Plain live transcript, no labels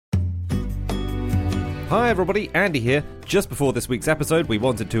Hi everybody, Andy here. Just before this week's episode, we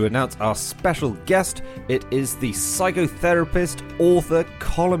wanted to announce our special guest. It is the psychotherapist, author,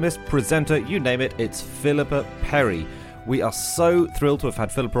 columnist, presenter, you name it, it's Philippa Perry. We are so thrilled to have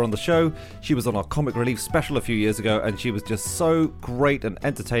had Philippa on the show. She was on our Comic Relief special a few years ago, and she was just so great and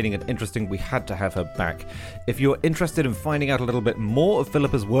entertaining and interesting, we had to have her back. If you're interested in finding out a little bit more of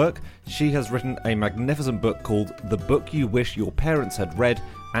Philippa's work, she has written a magnificent book called The Book You Wish Your Parents Had Read,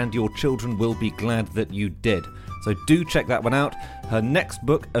 and Your Children Will Be Glad That You Did. So do check that one out. Her next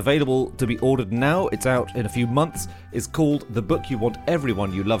book, available to be ordered now, it's out in a few months, is called The Book You Want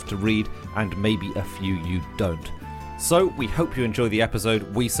Everyone You Love to Read, and Maybe a Few You Don't. So we hope you enjoy the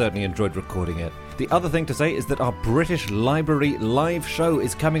episode. We certainly enjoyed recording it. The other thing to say is that our British Library live show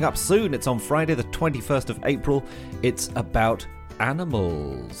is coming up soon. It's on Friday the 21st of April. It's about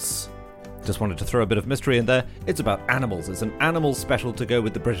animals. Just wanted to throw a bit of mystery in there. It's about animals. It's an animal special to go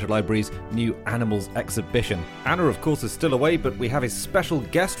with the British Library's new Animals exhibition. Anna, of course, is still away, but we have a special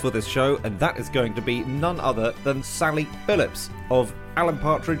guest for this show, and that is going to be none other than Sally Phillips of Alan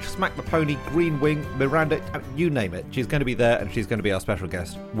Partridge, Smack the Pony, Green Wing, Miranda, you name it. She's going to be there, and she's going to be our special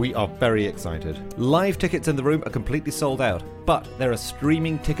guest. We are very excited. Live tickets in the room are completely sold out, but there are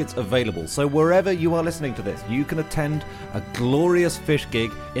streaming tickets available, so wherever you are listening to this, you can attend a glorious fish gig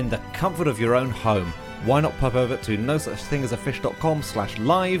in the comfort of your own home. Why not pop over to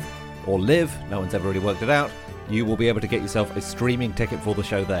nosuchthingasafish.com/live or live, no one's ever really worked it out. You will be able to get yourself a streaming ticket for the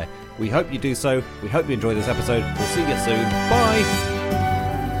show there. We hope you do so. We hope you enjoy this episode. We'll see you soon. Bye!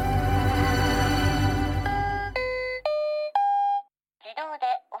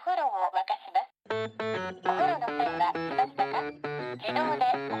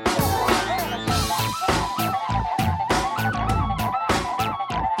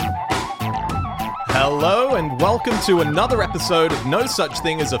 Hello and welcome to another episode of No Such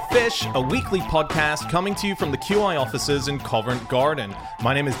Thing as a Fish, a weekly podcast coming to you from the QI offices in Covent Garden.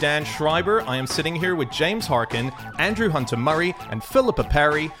 My name is Dan Schreiber. I am sitting here with James Harkin, Andrew Hunter-Murray, and Philippa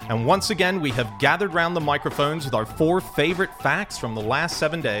Perry, and once again we have gathered round the microphones with our 4 favorite facts from the last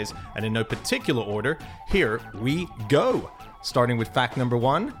 7 days, and in no particular order, here we go. Starting with fact number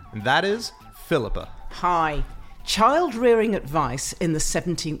 1, and that is Philippa. Hi. Child-rearing advice in the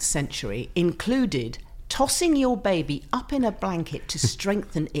 17th century included tossing your baby up in a blanket to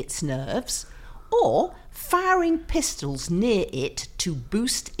strengthen its nerves, or firing pistols near it to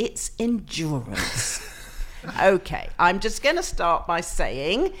boost its endurance. Okay, I'm just going to start by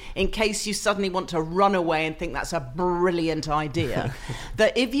saying, in case you suddenly want to run away and think that's a brilliant idea,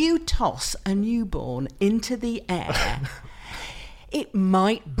 that if you toss a newborn into the air, it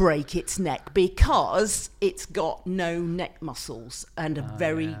might break its neck because it's got no neck muscles and a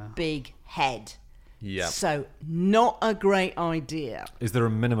very big head. Yep. So, not a great idea. Is there a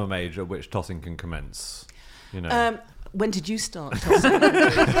minimum age at which tossing can commence? You know. When did you start tossing?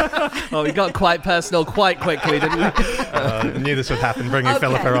 Oh, we got quite personal quite quickly, didn't we? I knew this would happen, bringing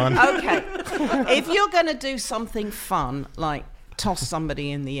Philippa on. Okay. If you're going to do something fun, like toss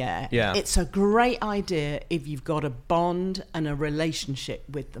somebody in the air, it's a great idea if you've got a bond and a relationship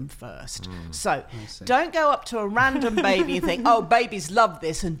with them first. So don't go up to a random baby and think, oh, babies love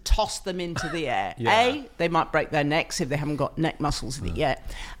this, and toss them into the air. A, they might break their necks if they haven't got neck muscles in it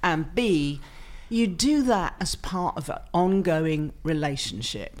yet, and B, you do that as part of an ongoing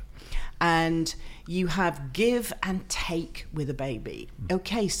relationship, and you have give and take with a baby.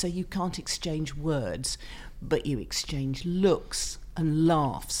 Okay, so you can't exchange words, but you exchange looks and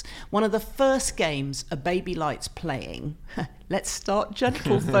laughs. One of the first games a baby likes playing, let's start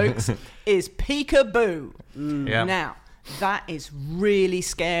gentle, folks, is peekaboo. Now, that is really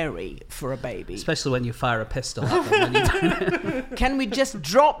scary for a baby. Especially when you fire a pistol at them. When you don't. Can we just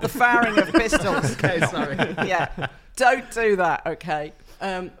drop the firing of pistols? Okay, sorry. Yeah, don't do that, okay?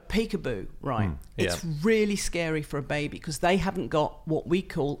 Peekaboo, right. It's really scary for a baby because they haven't got what we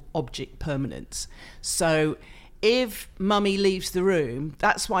call object permanence. So if mummy leaves the room,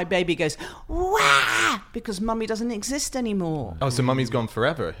 that's why baby goes, wah, because mummy doesn't exist anymore. Oh, so mummy's gone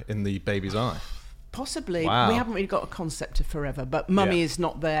forever in the baby's eye. Possibly. Wow. We haven't really got a concept of forever, but mummy is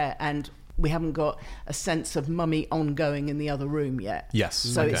not there, and we haven't got a sense of mummy ongoing in the other room yet. Yes.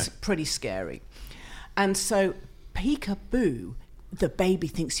 So it's pretty scary. And so peekaboo, the baby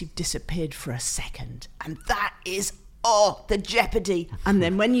thinks you've disappeared for a second, and that is, the jeopardy. And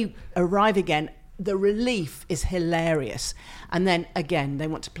then when you arrive again, the relief is hilarious. And then again, they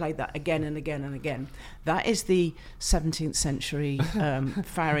want to play that again and again and again. That is the 17th century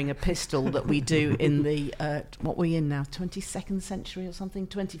firing a pistol that we do in the, what are we in now, 22nd century or something?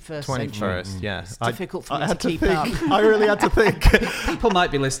 21st century. 21st, yeah. It's difficult for me to keep up. I really had to think. People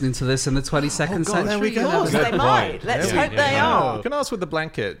might be listening to this in the 22nd century. there we go. Of course, they might. Let's hope they are. Can I ask with the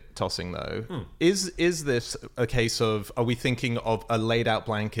blanket tossing, though, is this a case of, are we thinking of a laid out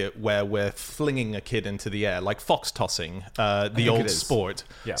blanket where we're flinging a kid into the air, like fox tossing, the old sport?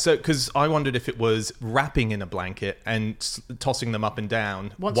 Yeah. So, because I wondered if it was wrapping in a blanket and tossing them up and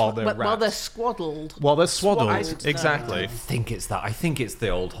down while they're wrapped. While they're swaddled. While they're swaddled, Swaddled. exactly. I think it's that. I think it's the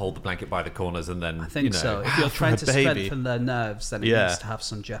old hold the blanket by the corners and then, I think so. If you're trying to baby. strengthen their nerves, then it needs to have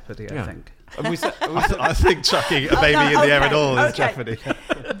some jeopardy, I think. I think chucking a baby in the air at all is jeopardy.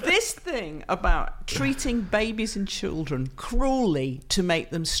 This thing about treating babies and children cruelly to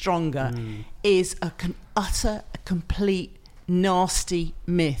make them stronger is a complete nasty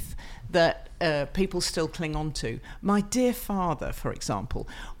myth that people still cling on to. My dear father, for example,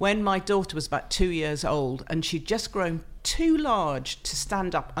 when my daughter was about 2 years old and she'd just grown too large to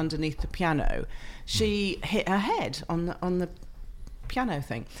stand up underneath the piano, she hit her head on the piano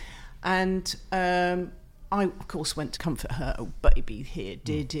thing. And I, of course, went to comfort her. Oh, baby, here,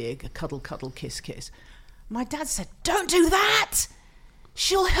 dear, cuddle, cuddle, kiss, kiss. My dad said, don't do that.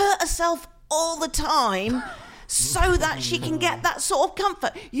 She'll hurt herself all the time so that she can get that sort of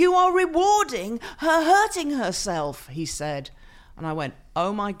comfort. You are rewarding her hurting herself, he said. And I went,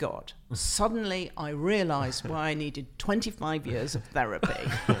 oh, my God. Suddenly, I realised why I needed 25 years of therapy.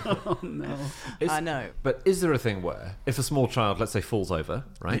 Oh, no. I know. But is there a thing where if a small child, let's say, falls over,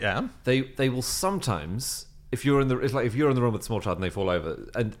 right? Yeah. They will sometimes, if you're in the room with a small child and they fall over,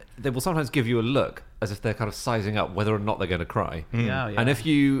 and they will sometimes give you a look as if they're kind of sizing up whether or not they're going to cry. Yeah. And if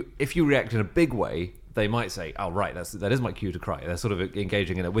you react in a big way, they might say, oh, right, that is my cue to cry. They're sort of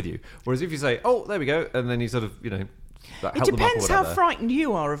engaging in it with you. Whereas if you say, oh, there we go, and then you sort of, It depends how frightened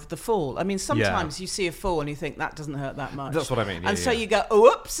you are of the fall. I mean, sometimes you see a fall and you think that doesn't hurt that much. That's what I mean. And so you go,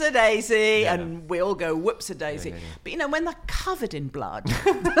 whoops-a-daisy, and we all go, whoops-a-daisy. But, when they're covered in blood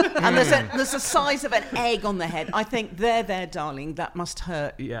and there's the size of an egg on the head, I think, there, darling, that must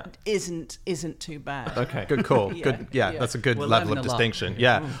hurt. Yeah. Isn't too bad. Okay, good call. Yeah. That's a good level of distinction.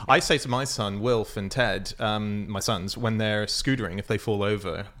 Yeah. I say to my son, Wilf and Ted, my sons, when they're scootering, if they fall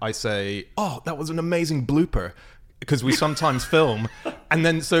over, I say, oh, that was an amazing blooper. Because we sometimes film, and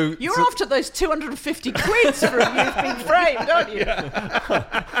then You're after those 250 quid for You've Been Framed, aren't you?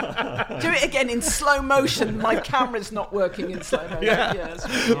 Do it again in slow motion. My camera's not working in slow motion. Yeah.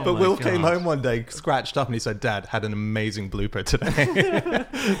 But Will came home one day, scratched up, and he said, Dad, had an amazing blooper today.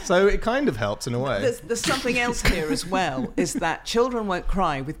 So it kind of helps in a way. There's something else here as well, is that children won't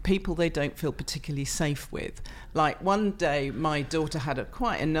cry with people they don't feel particularly safe with. Like one day, my daughter had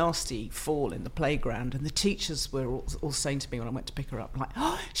quite a nasty fall in the playground, and the teachers were all saying to me when I went to pick her up, like,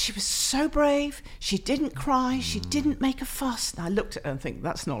 oh, she was so brave. She didn't cry. She didn't make a fuss. And I looked at her and think,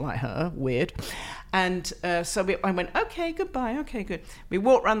 that's not like her. Weird. And so I went, okay, goodbye. Okay, good. We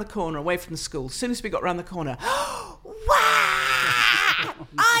walked round the corner away from the school. As soon as we got round the corner, wow!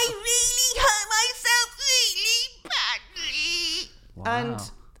 I really hurt myself really badly. Wow.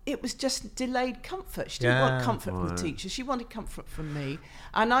 And it was just delayed comfort. She didn't want comfort from the teacher. She wanted comfort from me.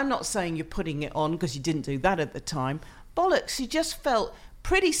 And I'm not saying you're putting it on because you didn't do that at the time. Bollocks. She just felt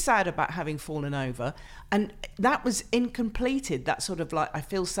pretty sad about having fallen over. And that was incompleted. That sort of like, I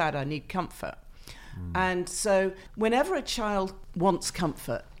feel sad, I need comfort. And so whenever a child wants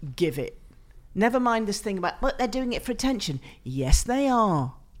comfort, give it. Never mind this thing about, well, they're doing it for attention. Yes, they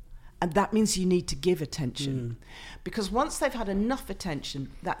are. And that means you need to give attention. Because once they've had enough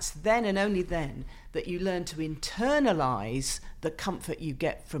attention, that's then and only then that you learn to internalise the comfort you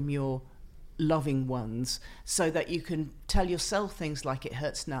get from your loving ones, so that you can tell yourself things like, it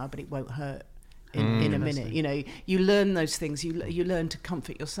hurts now, but it won't hurt in a minute. You learn those things. You learn to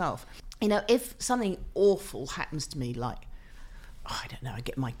comfort yourself. If something awful happens to me, like, I don't know, I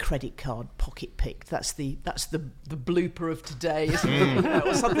get my credit card pocket picked. That's the blooper of today, isn't it?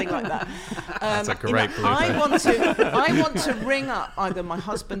 Or something like that. That's a great blooper. I want to ring up either my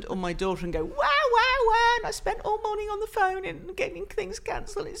husband or my daughter and go, wow, and I spent all morning on the phone and getting things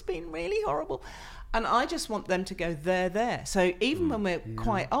cancelled. It's been really horrible. And I just want them to go, there. So even when we're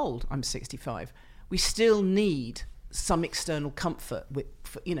quite old, I'm 65, we still need some external comfort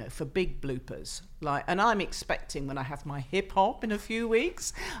for big bloopers. And I'm expecting, when I have my hip hop in a few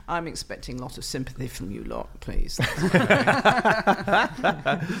weeks, I'm expecting a lot of sympathy from you lot, please. So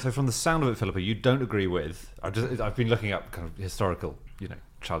from the sound of it, Philippa, you don't agree with. I've been looking up kind of historical,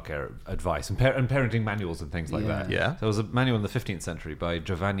 childcare advice and parenting manuals and things like that. Yeah. There was a manual in the 15th century by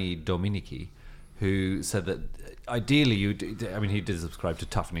Giovanni Dominici, who said that ideally he did subscribe to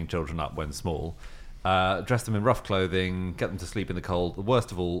toughening children up when small, dress them in rough clothing, get them to sleep in the cold. The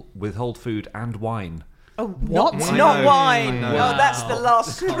worst of all, withhold food and wine. Oh, what? Not wine. No, that's the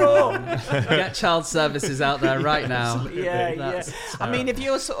last straw. Get child services out there right now. Yeah. I mean, if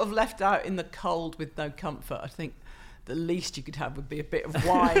you're sort of left out in the cold with no comfort, I think the least you could have would be a bit of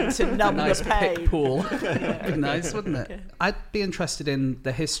wine to numb the pain. Pit pool. It'd be nice, wouldn't it? Okay. I'd be interested in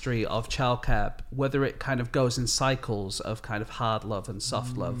the history of childcare, whether it kind of goes in cycles of kind of hard love and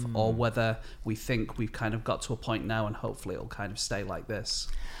soft love, or whether we think we've kind of got to a point now and hopefully it'll kind of stay like this.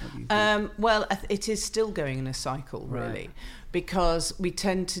 Well, it is still going in a cycle, really. Right. Because we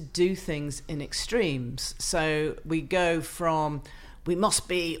tend to do things in extremes. So we go from we must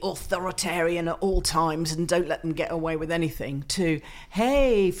be authoritarian at all times and don't let them get away with anything, to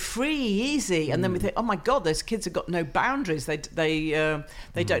hey, free, easy. And then we think, oh my God, those kids have got no boundaries. They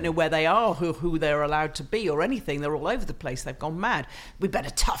don't know where they are, who they're allowed to be or anything. They're all over the place. They've gone mad. We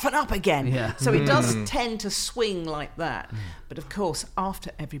better toughen up again. Yeah. So it does tend to swing like that. But of course, after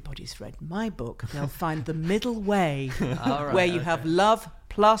everybody's read my book, they'll find the middle way where you have love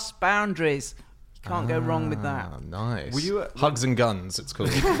plus boundaries. Can't go wrong with that. Nice. Were you Hugs and Guns, it's called.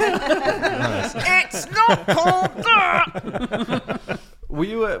 Nice. It's not called that! Were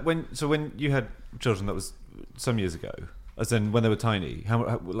you when you had children, that was some years ago, as in when they were tiny, how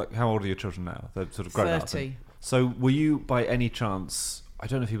old are your children now? They're sort of grown 30. up. So were you by any chance, I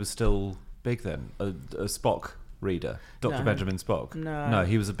don't know if he was still big then, a Spock reader, Dr. Benjamin Spock? No,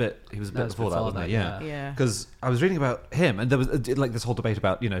 he was a bit before that, wasn't he? Yeah. Because I was reading about him, and there was like this whole debate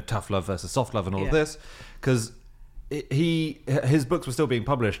about tough love versus soft love and all of this, because his books were still being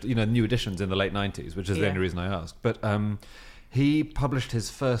published, new editions in the late 90s, which is the only reason I asked. But he published his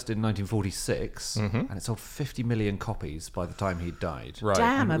first in 1946, and it sold 50 million copies by the time he died. Right.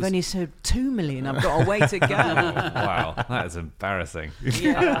 Damn, I've only sold 2 million. I've got a way to go. Wow, that is embarrassing.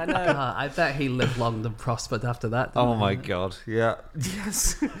 Yeah, I know. I bet he lived long and prospered after that. Oh my God, yeah.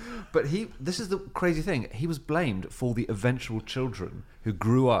 Yes. But this is the crazy thing. He was blamed for the eventual children who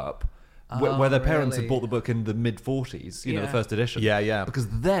grew up where their parents had bought the book in the mid-40s, the first edition. Yeah. Because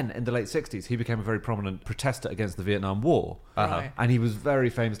then, in the late 60s, he became a very prominent protester against the Vietnam War. Right. And he was very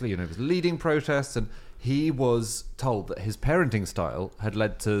famously, he was leading protests, and he was told that his parenting style had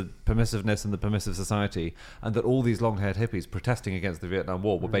led to permissiveness in the permissive society, and that all these long-haired hippies protesting against the Vietnam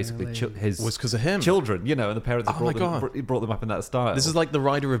War were basically his was because of him. Children, and the parents had brought them up in that style. This is like the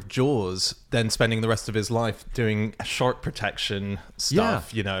writer of Jaws, then spending the rest of his life doing shark protection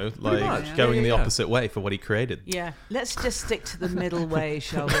stuff, going the opposite way for what he created. Yeah, let's just stick to the middle way,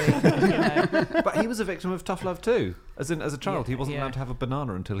 shall we? But he was a victim of tough love too. As a child, he wasn't allowed to have a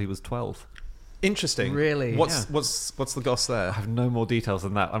banana until he was 12. Interesting. Really? What's the goss there? I have no more details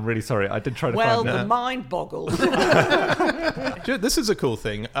than that. I'm really sorry. I did try to find the mind boggles. This is a cool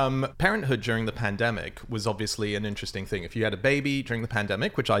thing. Parenthood during the pandemic was obviously an interesting thing. If you had a baby during the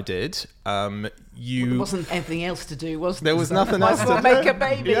pandemic, which I did, there wasn't anything else to do, was there? There was nothing else to do. Make a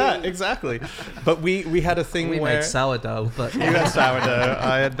baby. Yeah, exactly. But we had a thing where... We made sourdough, but... You had sourdough,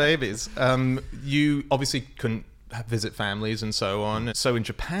 I had babies. You obviously couldn't visit families and so on. So in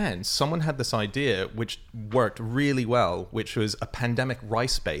Japan, someone had this idea which worked really well, which was a pandemic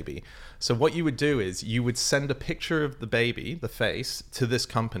rice baby. So what you would do is you would send a picture of the baby, the face, to this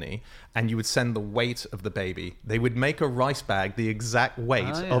company, and you would send the weight of the baby. They would make a rice bag the exact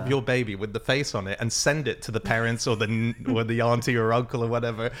weight of your baby with the face on it and send it to the parents or the auntie or uncle or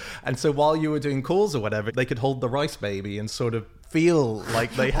whatever. And so while you were doing calls or whatever, they could hold the rice baby and sort of feel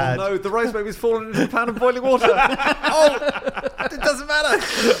like they had... Oh no, the rice baby's fallen into a pan of boiling water. It doesn't matter.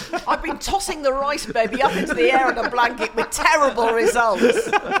 I've been tossing the rice baby up into the air in a blanket with terrible results.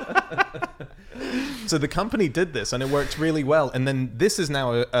 So the company did this and it worked really well. And then this is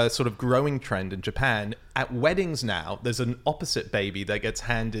now a sort of growing trend in Japan. At weddings now, there's an opposite baby that gets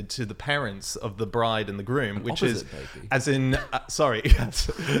handed to the parents of the bride and the groom, which is baby. As in, sorry, yes.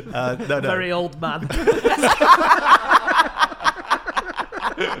 No. Very old man.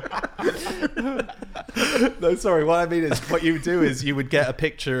 No, sorry. What I mean is, what you would do is you would get a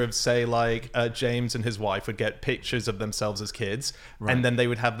picture of, say, like James and his wife would get pictures of themselves as kids, and then they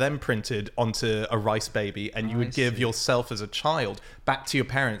would have them printed onto a rice baby, and you would give yourself as a child back to your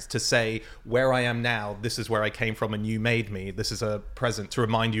parents to say, where I am now, this is where I came from, and you made me. This is a present to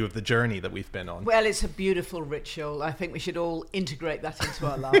remind you of the journey that we've been on. Well, it's a beautiful ritual. I think we should all integrate that into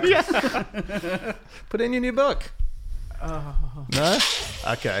our lives. Put in your new book. No?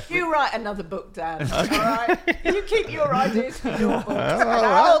 Okay. You write another book, Dan. All right? You keep your ideas for your books, and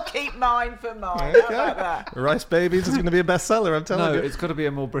I'll keep mine for mine. Okay. How about that? Rice Babies is going to be a bestseller, I'm telling No, you. it's got to be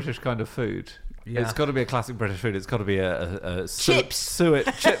a more British kind of food. Yeah. It's got to be a classic British food. It's got to be a Chips. suet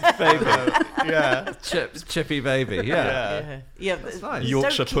chip baby. Yeah. Chippy baby. Yeah. Yeah, That's nice.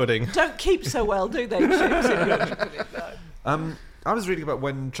 Yorkshire pudding. Don't keep so well, do they? Chips in Yorkshire pudding. No. I was reading about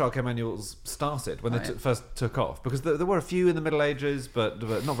when childcare manuals started, when they first took off, because there were a few in the Middle Ages, but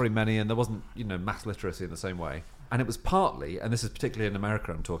not very many, and there wasn't, mass literacy in the same way. And it was partly, and this is particularly in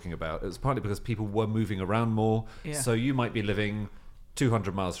America I'm talking about, it was partly because people were moving around more. Yeah. So you might be living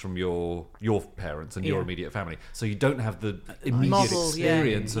 200 miles from your parents and your immediate family, so you don't have the immediate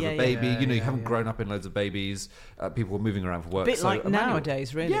experience of a baby. You haven't grown up in loads of babies. People were moving around for work. A bit like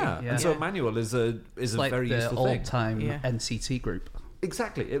nowadays, really. Yeah. And so a manual is a like very useful the thing. old-time NCT group.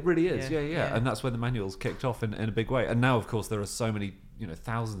 Exactly, it really is. Yeah. And that's when the manuals kicked off in a big way. And now, of course, there are so many,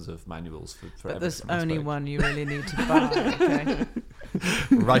 thousands of manuals for but there's only one you really need to buy. Okay.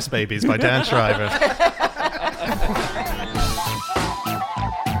 Rice Babies by Dan Schreiber.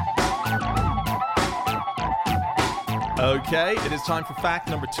 Okay, it is time for fact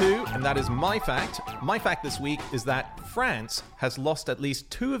number 2, and that is my fact. My fact this week is that France has lost at least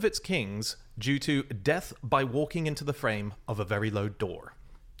 2 of its kings due to death by walking into the frame of a very low door.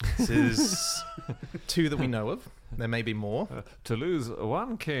 This is 2 that we know of. There may be more. To lose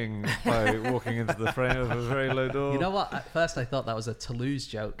one king by walking into the frame of a very low door. You know what? At first I thought that was a Toulouse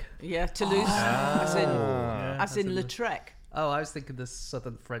joke. Yeah, Toulouse, as in Lautrec. Oh, I was thinking the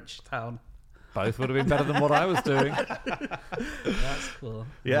southern French town. Both would have been better than what I was doing. That's cool.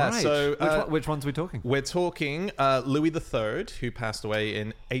 Yeah, right. so... which ones are we talking? We're talking Louis III, who passed away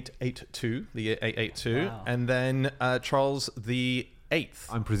in 882, the year 882, wow. And then Charles VIII.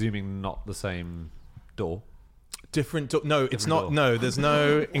 I'm presuming not the same door. Different door. No, it's not. Door. No, there's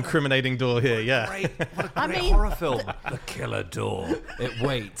no incriminating door here. Yeah. What a great horror film. The killer door. It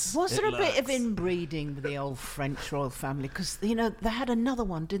waits. Was there a bit of inbreeding with the old French royal family? Because, they had another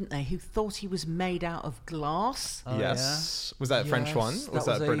one, didn't they, who thought he was made out of glass? Oh, yes. Yeah. Was that a French one? Or was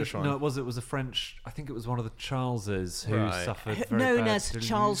that a British one? No, it was a French... I think it was one of the Charleses who suffered very known bad as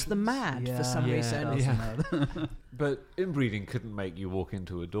Charles the Mad for some reason. Yeah. But inbreeding couldn't make you walk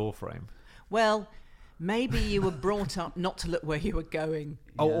into a door frame. Well... Maybe you were brought up not to look where you were going.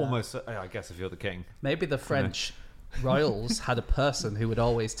 Oh, almost. I guess if you're the king. Maybe the French royals had a person who would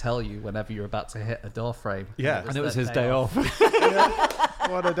always tell you whenever you're about to hit a door frame. Yeah. And it was his day off.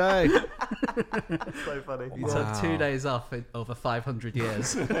 What a day. So funny. He took 2 days off in over 500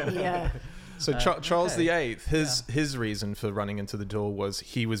 years. Yeah. So Charles VIII, his reason for running into the door was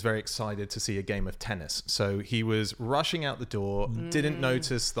he was very excited to see a game of tennis. So he was rushing out the door, didn't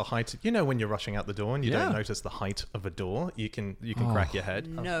notice the height. You know when you're rushing out the door and you don't notice the height of a door, you can crack your head.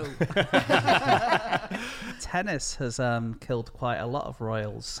 No. Tennis has killed quite a lot of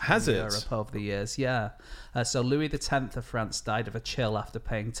royals in Europe over the years. Yeah. So Louis X of France died of a chill after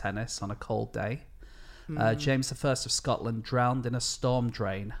playing tennis on a cold day. James I of Scotland drowned in a storm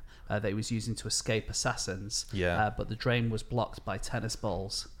drain that he was using to escape assassins. But the drain was blocked by tennis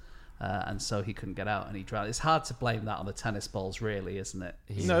balls. And so he couldn't get out and he drowned. It's hard to blame that on the tennis balls, really, isn't it?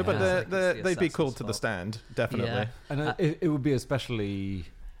 No, but they'd be called to the stand, definitely. Yeah. And it would be especially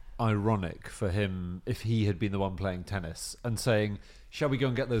ironic for him if he had been the one playing tennis and saying, shall we go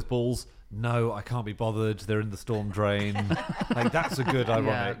and get those balls? No, I can't be bothered. They're in the storm drain. That's a good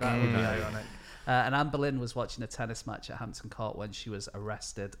ironic. Yeah, that would be ironic. And Anne Boleyn was watching a tennis match at Hampton Court when she was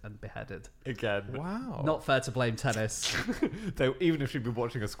arrested and beheaded. Again. Wow. Not fair to blame tennis. Even if she'd been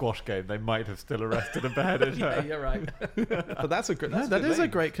watching a squash game, they might have still arrested and beheaded her. Yeah, you're right. But that is a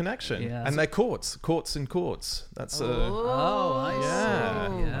great connection. Yeah. And they're courts in courts. That's I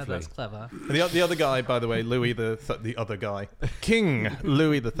see. Yeah, that's clever. The other guy, by the way, the other guy, King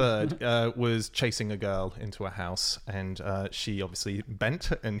Louis III, was chasing a girl into a house, and she obviously bent,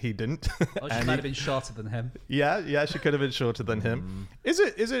 and he didn't. She might have been shorter than him. Yeah, she could have been shorter than him. Is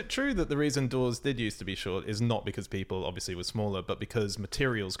it true that the reason doors did used to be short is not because people obviously were smaller, but because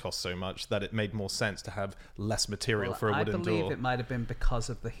materials cost so much that it made more sense to have less material for a wooden door? I believe it might have been because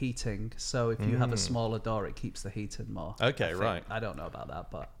of the heating. So if you have a smaller door, it keeps the heat in more. Okay, right. I don't know about that,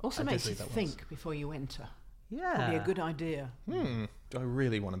 but also makes you think before you enter. Yeah, probably a good idea. Do I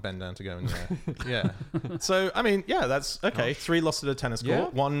really want to bend down to go in there? Yeah. So, I mean, that's okay. 3 lost at a tennis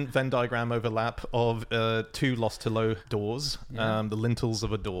court. 1 Venn diagram overlap of 2 lost to low doors. The lintels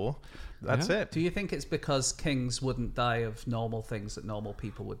of a door. That's it. Do you think it's because kings wouldn't die of normal things that normal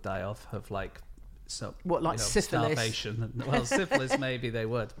people would die of like So what, like syphilis? Starvation. Well, syphilis maybe they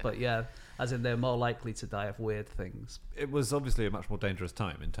would, but yeah, as in they're more likely to die of weird things. It was obviously a much more dangerous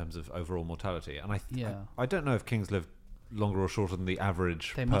time in terms of overall mortality, and I don't know if kings lived longer or shorter than the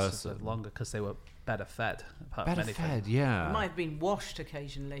average They person. must have lived longer because they were better fed. Better fed, yeah. Might have been washed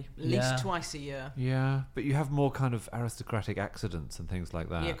occasionally, at least twice a year. Yeah, but you have more kind of aristocratic accidents and things like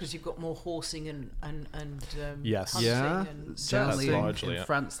that. Yeah, because you've got more horsing and Yes. hunting Yeah. and Certainly largely, in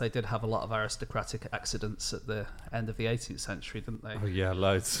France, they did have a lot of aristocratic accidents at the end of the 18th century, didn't they? Oh yeah,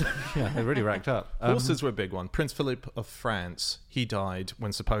 loads. Yeah, they really racked up. Horses were a big one. Prince Philip of France, he died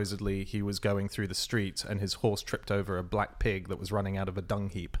when supposedly he was going through the street and his horse tripped over a black pig that was running out of a dung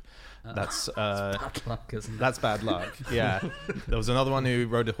heap. That's bad luck, isn't it? That's bad luck. Yeah. There was another one who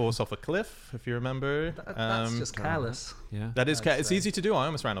rode a horse off a cliff, if you remember. That's just careless. Yeah. That is it's easy to do. I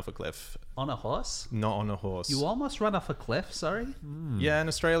almost ran off a cliff. On a horse? Not on a horse. You almost ran off a cliff, sorry? Yeah, in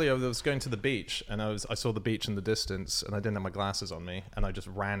Australia, I was going to the beach, and I saw the beach in the distance, and I didn't have my glasses on me, and I just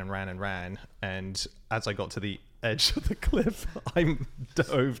ran and ran and ran, and as I got to the edge of the cliff, I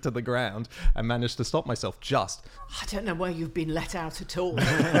dove to the ground and managed to stop myself just. I don't know where you've been let out at all.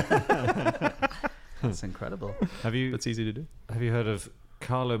 That's incredible. That's easy to do. Have you heard of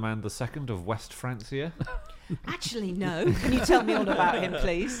Carloman II of West Francia? Actually, no. Can you tell me all about him,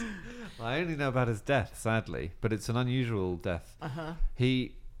 please? I only know about his death, sadly, but it's an unusual death. Uh-huh.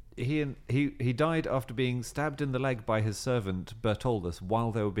 He died after being stabbed in the leg by his servant Bertoldus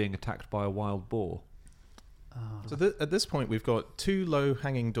while they were being attacked by a wild boar. So at this point, we've got 2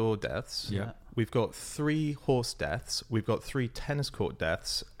 low-hanging door deaths. Yeah. We've got 3 horse deaths. We've got 3 tennis court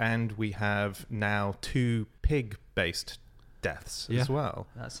deaths. And we have now 2 pig-based deaths as well.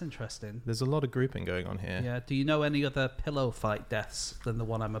 That's interesting. There's a lot of grouping going on here. Yeah. Do you know any other pillow fight deaths than the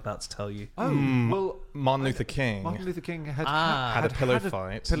one I'm about to tell you? Oh, well, Martin Luther King. Martin Luther King had a pillow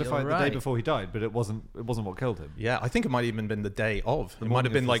fight. Pillow fight You're the day right. before he died, but it wasn't what killed him. Yeah, I think it might have even been the day of. It might morning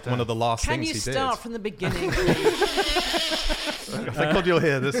have been of like his one death. of the last Can things you he did. start from the beginning? Thank God you're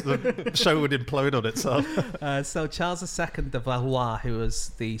here. The show would implode on itself. So Charles II de Valois, who was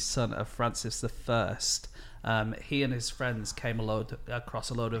the son of Francis I, he and his friends came across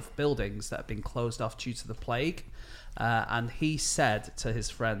a load of buildings that had been closed off due to the plague. And he said to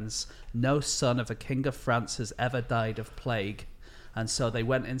his friends, "No son of a king of France has ever died of plague." And so they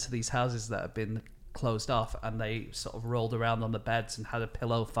went into these houses that had been closed off, and they sort of rolled around on the beds and had a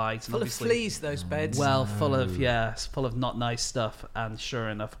pillow fight. And Full of obviously, fleas, those beds. well, full of not nice stuff. And sure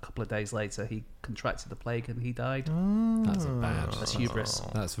enough, a couple of days later, he contracted the plague and he died. That's bad. That's hubris.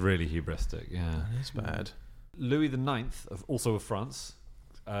 That's really hubristic. Yeah, It's bad. Louis IX, also of France,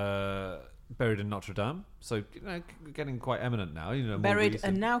 buried in Notre Dame. So getting quite eminent now. More Buried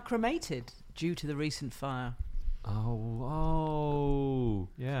recent. and now cremated due to the recent fire. Oh,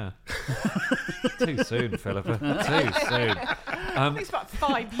 yeah. Too soon, Philippa. Too soon. It's about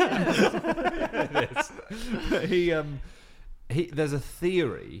 5 years. There's a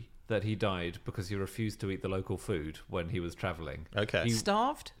theory that he died because he refused to eat the local food when he was travelling. Okay.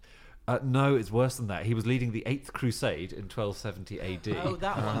 Starved? No, it's worse than that. He was leading the 8th Crusade in 1270 AD. Oh,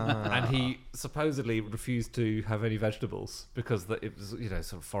 that one. And he supposedly refused to have any vegetables because it was,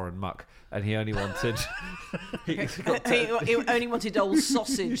 sort of foreign muck, and he only wanted. He only wanted old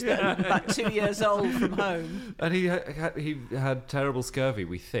sausage that was about 2 years old from home. And he had terrible scurvy,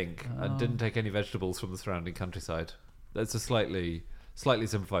 we think, and didn't take any vegetables from the surrounding countryside. That's a slightly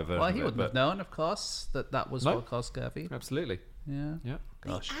simplified version. Well, of he it, wouldn't but have known, of course, that was No. what caused scurvy. Absolutely. Yeah. Yeah.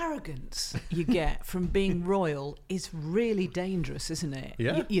 The arrogance you get from being royal is really dangerous, isn't it?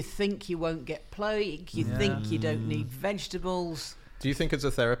 Yeah. You think you won't get plague. You think you don't need vegetables. Do you think as a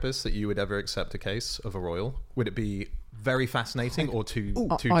therapist that you would ever accept a case of a royal? Would it be very fascinating or too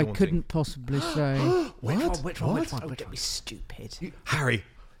daunting? possibly say. Which one? Don't be stupid. Harry.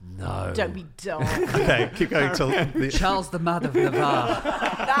 No. Don't be dumb. Okay, keep going till Charles the Mad of Navarre.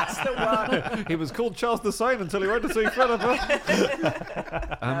 That's the one. He was called Charles the Sane until he went to see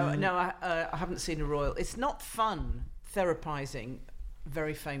Philippa. No, I haven't seen a royal. It's not fun therapizing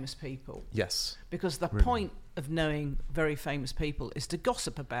very famous people. Yes. Because the point of knowing very famous people is to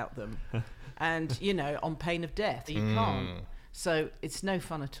gossip about them. And, on pain of death. You can't. So it's no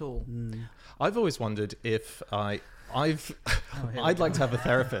fun at all. I've always wondered if I'd like to have a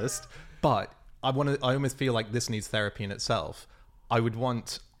therapist, but I almost feel like this needs therapy in itself. I would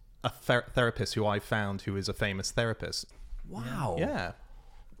want a therapist who I found who is a famous therapist. Wow. Yeah.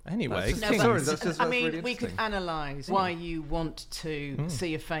 Anyway, we could analyse why you want to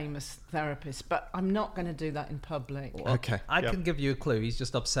see a famous therapist, but I'm not going to do that in public. Well, okay, I can give you a clue. He's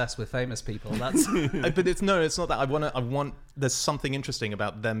just obsessed with famous people. That's. But it's not that. I want. There's something interesting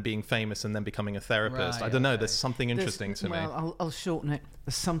about them being famous and then becoming a therapist. Right, I don't know. There's something interesting to me. Well, I'll shorten it.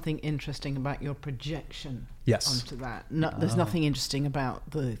 There's something interesting about your projection. Yes. Onto that. No, there's nothing interesting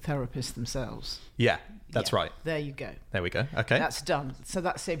about the therapists themselves. Yeah, that's right. There you go. There we go. Okay. That's done. So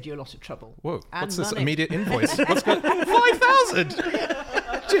that saved you a lot of trouble. Whoa. And what's this money. immediate invoice? What's good? 5,000!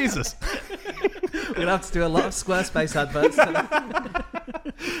 Jesus. We're going to have to do a lot of Squarespace adverts.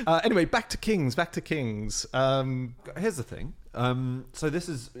 Anyway, back to Kings. Here's the thing. So this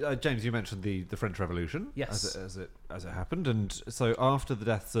is James. You mentioned the French Revolution, yes, as it happened, and so after the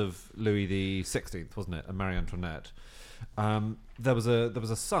deaths of Louis XVI, wasn't it, and Marie Antoinette, there was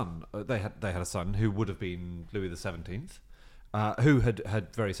a son. They had a son who would have been Louis XVII, who had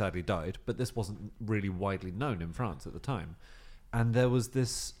very sadly died. But this wasn't really widely known in France at the time, and there was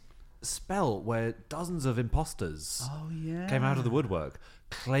this spell where dozens of imposters came out of the woodwork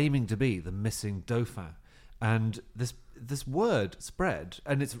claiming to be the missing Dauphin. And this word spread,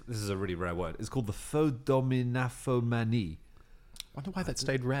 and this is a really rare word. It's called the Faudominaphomanie. I wonder why that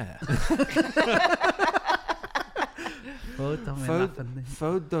stayed rare.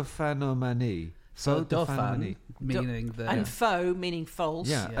 Faudofanomanie. Dauphin, meaning the... And faux, meaning false.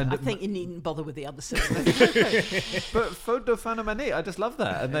 Yeah. And I think you needn't bother with the other syllable. But Faudofanomanie, I just love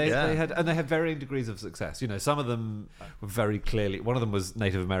that. And they had varying degrees of success. You know, some of them were very clearly... One of them was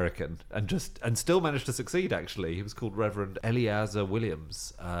Native American and still managed to succeed, actually. He was called Reverend Eleazar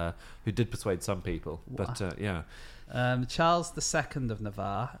Williams, who did persuade some people. But, Charles II of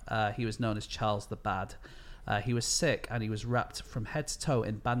Navarre, he was known as Charles the Bad. He was sick and he was wrapped from head to toe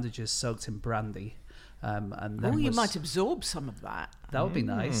in bandages soaked in brandy. And then you might absorb some of that. That would be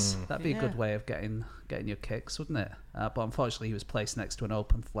nice. That'd be a good way of getting your kicks, wouldn't it? But unfortunately, he was placed next to an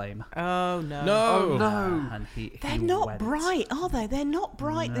open flame. Oh, no. No. And They're not bright, are they? They're not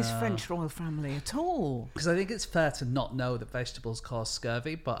bright, this French royal family, at all. Because I think it's fair to not know that vegetables cause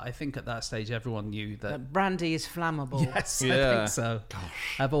scurvy, but I think at that stage, everyone knew that... brandy is flammable. Yes, I think so.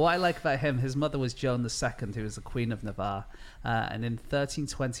 But what I like about him, his mother was Joan II, who was the Queen of Navarre. And in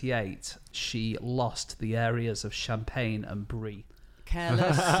 1328, she lost the areas of Champagne and Brie.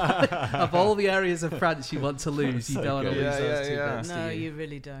 Careless. Of all the areas of France you want to lose, you don't want to lose those two bits. No, you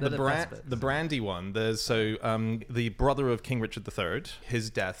really don't. The brandy one. There's the brother of King Richard III. His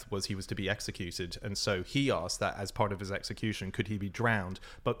death was he was to be executed, and so he asked that as part of his execution, could he be drowned?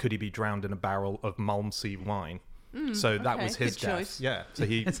 But could he be drowned in a barrel of Malmsey wine? So that was his death. Choice. Yeah. So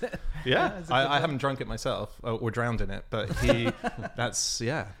he. I haven't drunk it myself or drowned in it, but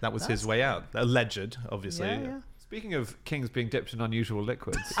that was his way out. Alleged, obviously. Yeah. Speaking of kings being dipped in unusual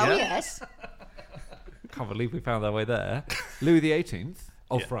liquids, Yes. can't believe we found our way there. Louis XVIII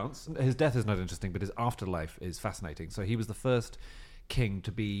of France. His death is not interesting, but his afterlife is fascinating. So he was the first king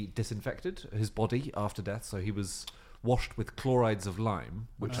to be disinfected, his body after death. So he was washed with chlorides of lime,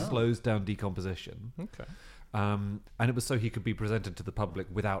 which slows down decomposition. Okay. And it was so he could be presented to the public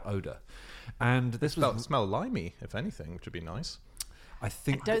without odour. And this was smell limey, if anything, which would be nice. I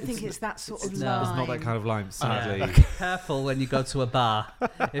don't think it's that sort of lime. It's not that kind of lime, sadly. Careful when you go to a bar.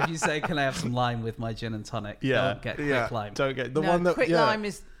 If you say, "Can I have some lime with my gin and tonic?" Don't get quick lime. Don't get the one that quick lime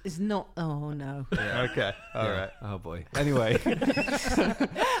is not. Oh no. Yeah. Okay. All right. Oh boy. Anyway,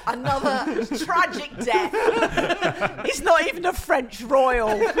 another tragic death. He's not even a French royal.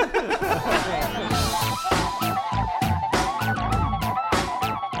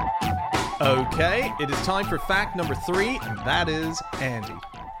 Okay, it is time for fact number 3, and that is Andy.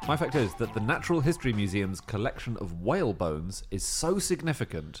 My fact is that the Natural History Museum's collection of whale bones is so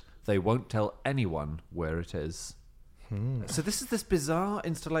significant they won't tell anyone where it is. So this is this bizarre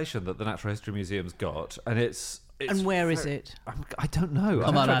installation that the Natural History Museum's got, and it's and where is it? I don't know.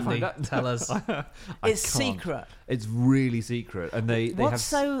 Come on, Andy, tell us. It's secret. It's really secret, and they What's have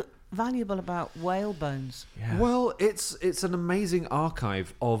so valuable about whale bones? Yeah. Well, it's an amazing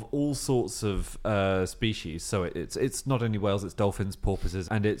archive of all sorts of species. So it's not only whales, it's dolphins, porpoises,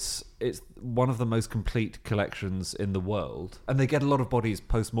 and it's one of the most complete collections in the world. And they get a lot of bodies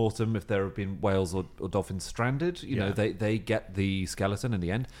post-mortem if there have been whales or dolphins stranded. You know, they get the skeleton in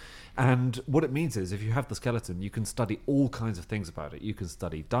the end. And what it means is if you have the skeleton, you can study all kinds of things about it. You can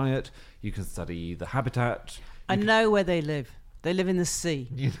study diet, you can study the habitat. I know where they live. They live in the sea.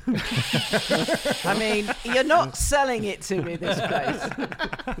 I mean, you're not selling it to me, this place.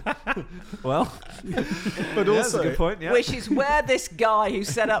 Well, but also, that's a good point. Yeah. Which is where this guy who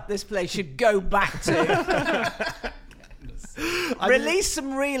set up this place should go back to. Release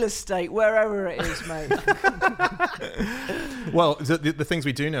some real estate wherever it is, mate. Well, the things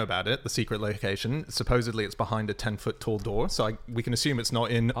we do know about it, the secret location, supposedly it's behind a 10-foot tall door, so we can assume it's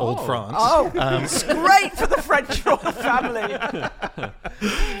not in Old France. It's great for the French royal family.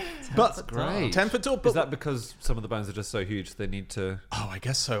 But great. 10-foot tall. Is that because some of the bones are just so huge they need to... Oh, I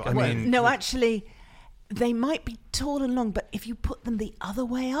guess so. No, actually, they might be tall and long, but if you put them the other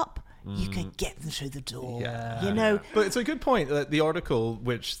way up, you could get them through the door. Yeah. But it's a good point that the article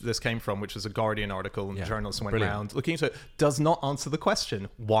which this came from, which was a Guardian article, and the journalists went around looking into it, does not answer the question,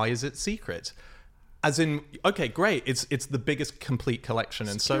 why is it secret? As in, okay, great, it's the biggest complete collection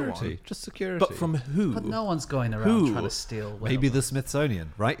security, and so on. Just security. But from who? But no one's going around trying to steal. Maybe the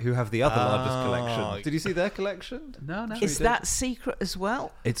Smithsonian, right? Who have the other largest collection. Did you see their collection? No. Is that secret as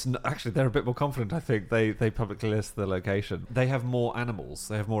well? It's actually, they're a bit more confident, I think. They publicly list the location. They have more animals.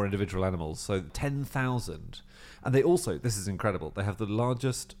 They have more individual animals. So 10,000. And they also, this is incredible, they have the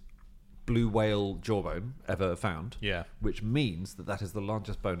largest blue whale jawbone ever found. Yeah. Which means that is the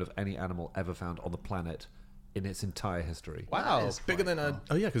largest bone of any animal ever found on the planet in its entire history. Wow, it's bigger than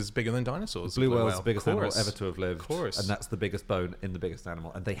because it's bigger than dinosaurs. Blue whale is the biggest animal ever to have lived. Of course. And that's the biggest bone in the biggest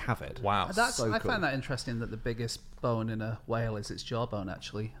animal, and they have it. Wow. I find that interesting that the biggest bone in a whale is its jawbone,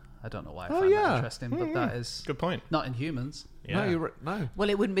 actually. I don't know why I find that interesting, but that is... Good point. Not in humans. Yeah. No. Well,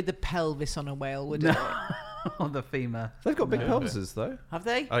 it wouldn't be the pelvis on a whale, would it? Or the femur. They've got big pelvises, though. Have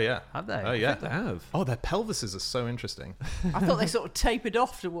they? Oh, yeah. Have they? Oh, yeah. They have. Oh, their pelvises are so interesting. I thought they sort of tapered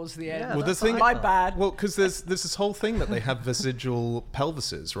off towards the end. Yeah, Well, the thing, My bad. Well, because there's this whole thing that they have vestigial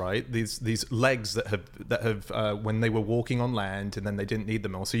pelvises, right? These legs that have when they were walking on land and then they didn't need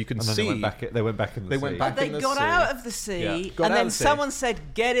them all, so you can And then see they went back in the sea. back They in the got sea. out of the sea, Yeah. Got and out then of the sea. someone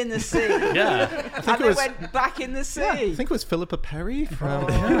said, "Get in the sea." Yeah, And they went back in the sea. I think it was Philippa Perry from.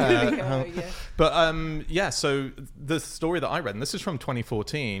 Yeah. So the story that I read, and this is from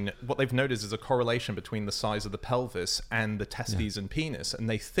 2014, what they've noticed is a correlation between the size of the pelvis and the testes and penis, and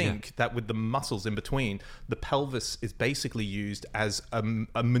they think that with the muscles in between, the pelvis is basically used as a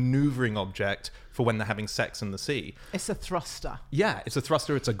maneuvering object for when they're having sex in the sea. It's a thruster. Yeah, it's a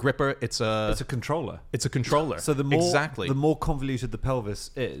thruster, it's a gripper, it's a controller. It's a controller. So the more convoluted the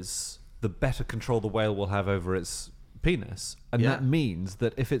pelvis is, the better control the whale will have over its penis, and that means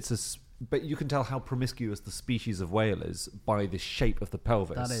that if it's but you can tell how promiscuous the species of whale is by the shape of the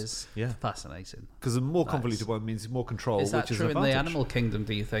pelvis. That is fascinating. Because a more convoluted one means more control, Is that which is true an in the advantage. animal kingdom,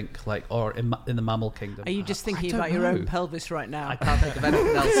 do you think? Or in the mammal kingdom? Are you just thinking don't about your know. own pelvis right now? I can't think of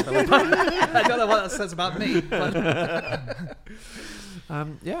anything else, Philip. I don't know what that says about me. But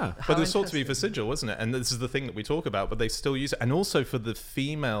But it's thought to be vestigial, wasn't it? And this is the thing that we talk about, but they still use it. And also for the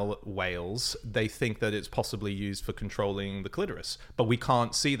female whales, they think that it's possibly used for controlling the clitoris. But we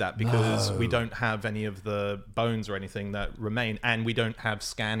can't see that because we don't have any of the bones or anything that remain. And we don't have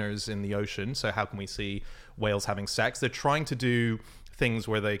scanners in the ocean. So how can we see whales having sex? They're trying to do things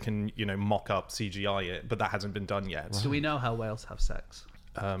where they can, mock up CGI it, but that hasn't been done yet. do we know how whales have sex?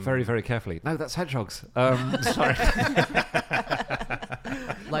 very, very carefully. No, that's hedgehogs. Sorry.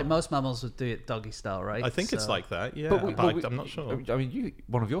 Like most mammals would do it doggy style, right? I think it's like that, yeah. But I'm not sure. I mean,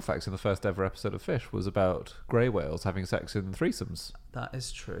 one of your facts in the first ever episode of Fish was about grey whales having sex in threesomes, That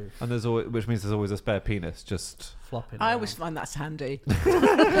is true. and which means there's always a spare penis just. Flopping. I around. always find that's handy.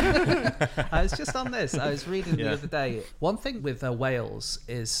 I was just on this. I was reading the other day. One thing with whales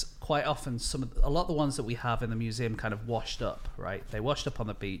is quite often a lot of the ones that we have in the museum kind of washed up, right? They washed up on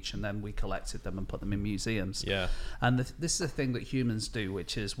the beach and then we collected them and put them in museums. Yeah. And this is a thing that humans do,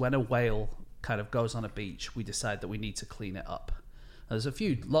 which is when a whale kind of goes on a beach, we decide that we need to clean it up. There's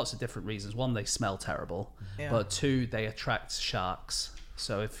lots of different reasons. One, they smell terrible. Yeah. But two, they attract sharks.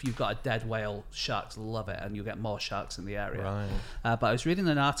 So if you've got a dead whale, sharks love it, and you'll get more sharks in the area. Right. But I was reading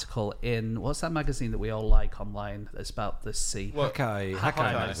an article in, what's that magazine that we all like online? It's about the sea. Hakai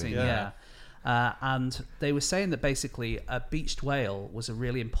magazine, yeah. And they were saying that basically a beached whale was a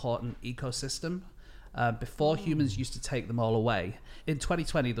really important ecosystem. Before humans used to take them all away. In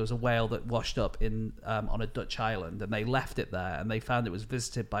 2020, there was a whale that washed up on a Dutch island, and they left it there, and they found it was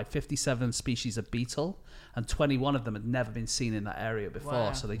visited by 57 species of beetle, and 21 of them had never been seen in that area before.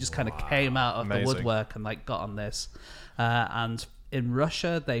 Wow. So they just kind of came out of the woodwork and got on this. And in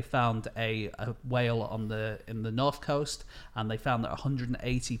Russia, they found a whale in the north coast, and they found that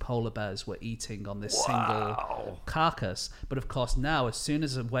 180 polar bears were eating on this single carcass. But of course, now as soon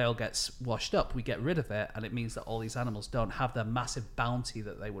as a whale gets washed up, we get rid of it, and it means that all these animals don't have their massive bounty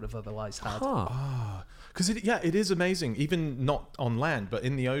that they would have otherwise had. Because it is amazing, even not on land, but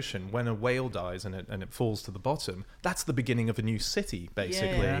in the ocean, when a whale dies and it falls to the bottom, that's the beginning of a new city,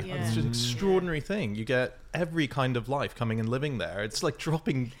 basically. It's an extraordinary thing. You get every kind of life coming and living there. It's like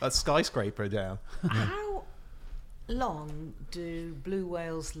dropping a skyscraper down. How long do blue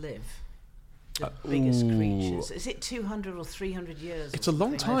whales live? The biggest creatures. Is it 200 or 300 years? It's a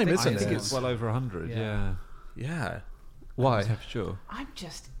long time, isn't it? I think it's well over 100, Yeah. Why? Yeah, sure. I'm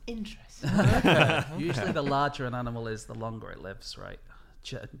just interested. Usually the larger an animal is, the longer it lives, right?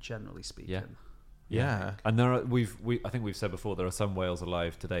 Generally speaking. Yeah. And there are, I think we've said before, there are some whales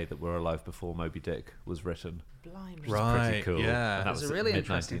alive today that were alive before Moby Dick was written. Blimey. Right. Pretty cool. Yeah. And that There's was a really mid-19th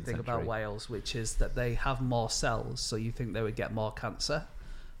interesting thing about century. whales, which is that they have more cells, so you think they would get more cancer.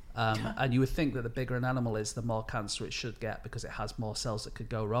 And you would think that the bigger an animal is, the more cancer it should get because it has more cells that could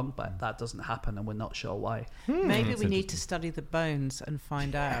go wrong, but that doesn't happen, and we're not sure why. Maybe we need to study the bones and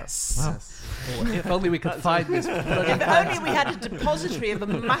find out. If only we could find this. If only we had a depository of a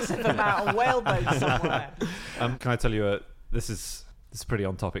massive amount of whale bones somewhere. Can I tell you this is pretty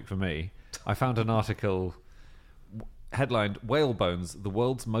on topic for me. I found an article headlined "Whale Bones: The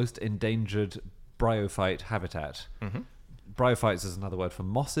World's Most Endangered Bryophyte Habitat." Bryophytes is another word for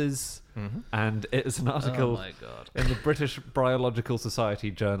mosses, and it is an article in the British Bryological Society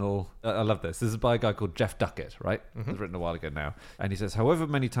journal. I love this. This is by a guy called Jeff Duckett, right? It was written a while ago now. And he says, however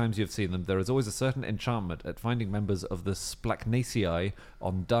many times you've seen them, there is always a certain enchantment at finding members of the Splachnaceae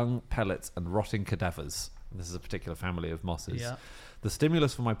on dung, pellets, and rotting cadavers. This is a particular family of mosses. Yeah. The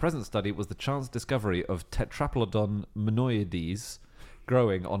stimulus for my present study was the chance discovery of Tetrapelodon monoides,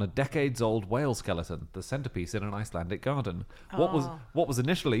 growing on a decades-old whale skeleton, the centerpiece in an Icelandic garden. What was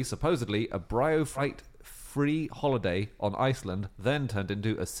initially, supposedly, a bryophyte-free holiday on Iceland, then turned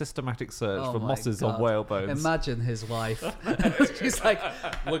into a systematic search for mosses on whale bones. Imagine his wife. She's like,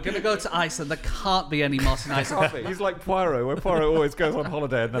 we're going to go to Iceland. There can't be any moss in Iceland. He's like Poirot, where Poirot always goes on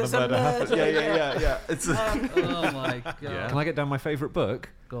holiday and then a murder happens. Yeah. It's Oh, my God. Can I get down my favourite book?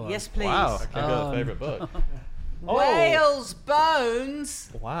 Go on. Yes, please. Wow. Okay, good. Favorite book. Whales' bones.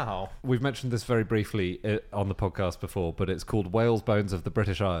 Wow. We've mentioned this very briefly on the podcast before, but it's called Whales' Bones of the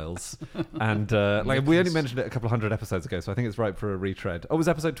British Isles. And we only mentioned it a couple of hundred episodes ago, so I think it's right for a retread. Oh, it was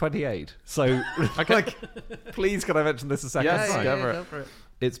episode 28. So, please can I mention this a second time? Go for it.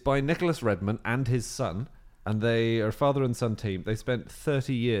 It's by Nicholas Redman and his son, and they are a father and son team. They spent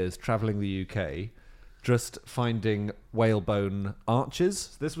 30 years travelling the UK just finding whalebone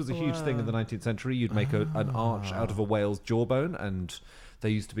arches. This was a huge thing in the 19th century. You'd make an arch out of a whale's jawbone, and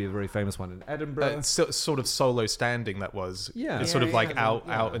there used to be a very famous one in Edinburgh. Sort of solo standing that was. Yeah. It's sort of like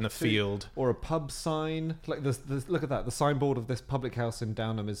out in the field. Or a pub sign. Like this, look at that. The signboard of this public house in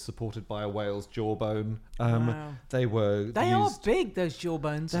Downham is supported by a whale's jawbone. They are big, those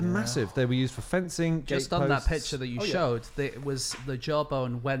jawbones. They're massive. They were used for fencing. Just on that picture that you showed, the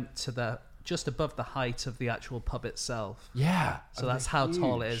jawbone went to just above the height of the actual pub itself. Yeah. So that's how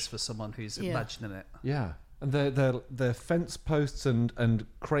tall it is for someone who's imagining it. Yeah. And the fence posts and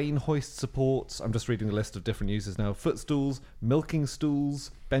crane hoist supports. I'm just reading the list of different uses now. Footstools, milking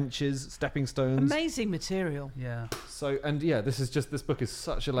stools, benches, stepping stones. Amazing material. Yeah. So, this book is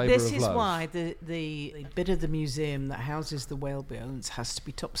such a labour of love. This is why the bit of the museum that houses the whale bones has to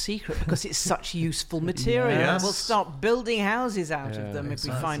be top secret, because it's such useful material. Yes. We'll start building houses out of them if we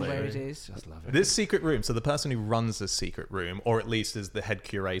find where it is. Just love it. This secret room, so the person who runs this secret room, or at least is the head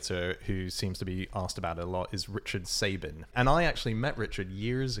curator who seems to be asked about it a lot, is Richard Sabin. And I actually met Richard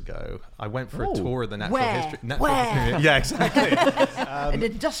years ago. I went for a tour of the natural history. Where? Yeah, exactly. An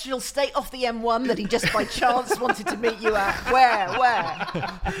industrial state off the M1 that he just by chance wanted to meet you at. Where?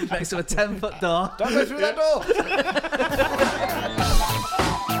 Next to a 10-foot door. Don't go through that door!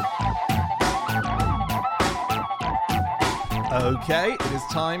 Okay, it is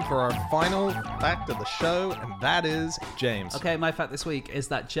time for our final fact of the show, and that is James. Okay, my fact this week is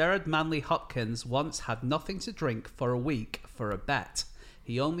that Gerard Manley Hopkins once had nothing to drink for a week for a bet.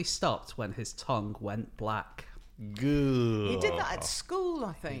 He only stopped when his tongue went black. Good. He did that at school,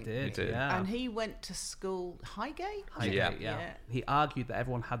 I think. He did. Yeah. And he went to school Highgate? Yeah. He argued that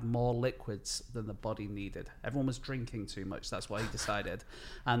everyone had more liquids than the body needed. Everyone was drinking too much. That's why he decided.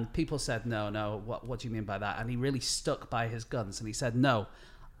 And people said, no, what do you mean by that? And he really stuck by his guns. And he said, no,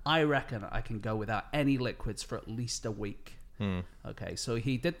 I reckon I can go without any liquids for at least a week. Okay, so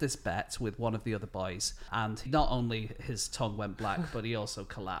he did this bet with one of the other boys, and not only his tongue went black, but he also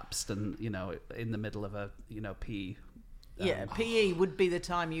collapsed, and in the middle of a PE. PE would be the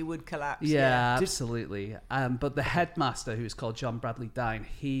time you would collapse. Yeah, absolutely. But the headmaster, who's called John Bradley Dine,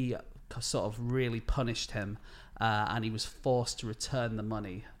 he sort of really punished him, and he was forced to return the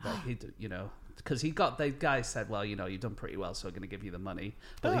money that because the guy said, well, you've done pretty well, so I'm going to give you the money.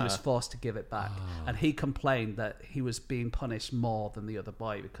 But he was forced to give it back. And he complained that he was being punished more than the other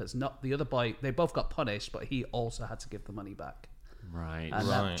boy, because not the other boy, they both got punished, but he also had to give the money back. Right. And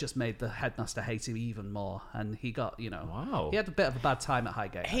that just made the headmaster hate him even more. And he got, Wow. He had a bit of a bad time at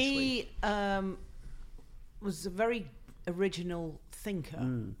Highgate, He was a very original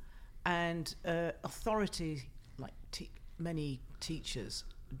thinker, and authority, like many teachers,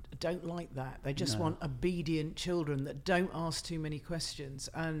 don't like that. They just want obedient children that don't ask too many questions.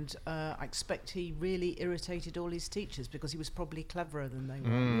 And I expect he really irritated all his teachers because he was probably cleverer than they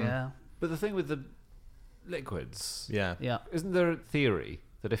were. Yeah. But the thing with the liquids, Yeah. isn't there a theory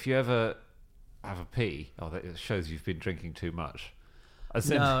that if you ever have a pee, that it shows you've been drinking too much?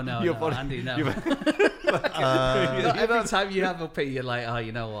 No, Andy, no. Every time you have a pee, you're like, oh,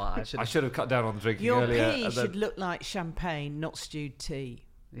 you know what? I should have cut down on the drinking Your earlier. pee should look like champagne, not stewed tea.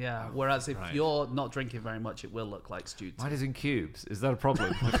 Yeah, whereas if you're not drinking very much, it will look like stewed tea. Mine is in cubes. Is that a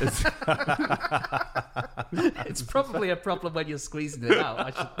problem? It's probably a problem when you're squeezing it out,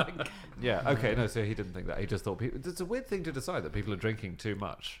 I should think. Yeah, okay, no, so he didn't think that. He just thought... It's a weird thing to decide that people are drinking too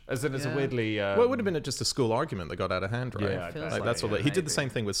much. As in, it's a weirdly... well, it would have been just a school argument that got out of hand, right? Yeah, that's what he did the same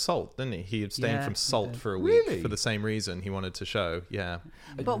thing with salt, didn't he? He abstained from salt for a week for the same reason he wanted to show. Yeah.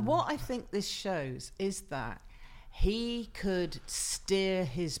 But what I think this shows is that he could steer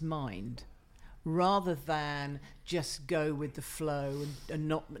his mind rather than just go with the flow and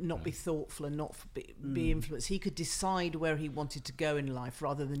not be thoughtful and not be influenced. He could decide where he wanted to go in life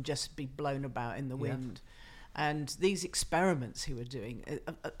rather than just be blown about in the wind. And these experiments he were doing,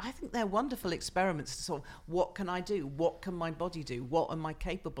 I think they're wonderful experiments. So what can I do? What can my body do? What am I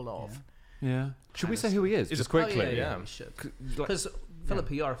capable of? Yeah. Should we say who he is? Just quickly, yeah. We should. Because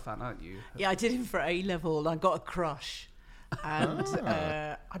Philippa, you're a fan, aren't you? Yeah, I did him for A-level and I got a crush. And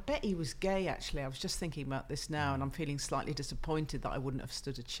I bet he was gay, actually. I was just thinking about this now, and I'm feeling slightly disappointed that I wouldn't have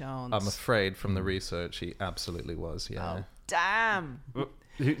stood a chance. I'm afraid from the research he absolutely was, Oh, damn.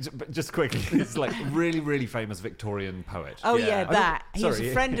 Just quickly, he's like really, really famous Victorian poet. Oh, yeah, that. He was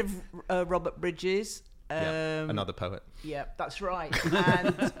a friend Sorry. of Robert Bridges. Another poet. Yeah, that's right.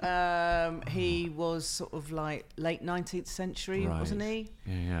 And he was sort of like late 19th century, wasn't he?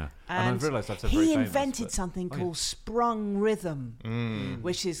 Yeah. And I've realised that's a very he famous, invented something called sprung rhythm,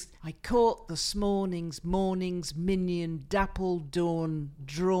 which is, I caught this morning's minion, dappled dawn,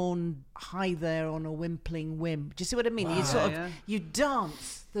 drawn high there on a wimpling whim. Do you see what I mean? Wow. You sort of, you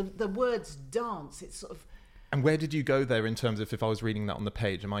dance, the words dance, it's sort of... And where did you go there in terms of if I was reading that on the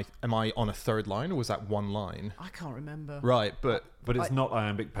page? Am I on a third line or was that one line? I can't remember. Right, but it's not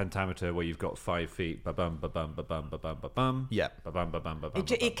iambic pentameter where you've got 5 feet. Ba-bum, ba-bum, ba-bum, ba-bum, ba-bum. Yeah. Ba-bum, ba-bum, ba-bum,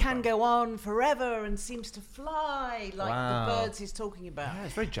 It can go on forever and seems to fly like the birds he's talking about. Yeah,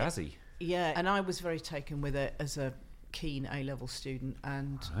 it's very jazzy. Yeah, and I was very taken with it as a keen A-level student,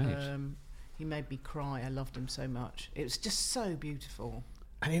 and he made me cry. I loved him so much. It was just so beautiful.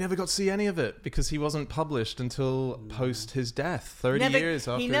 And he never got to see any of it because he wasn't published until post his death, 30 years after his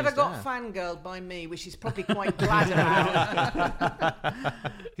death. He never got fangirled by me, which he's probably quite glad about.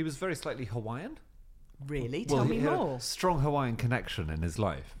 He was very slightly Hawaiian. Really? Tell me he had more. a strong Hawaiian connection in his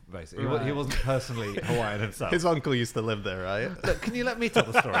life, basically. He wasn't personally Hawaiian himself. His uncle used to live there, right? Look, can you let me tell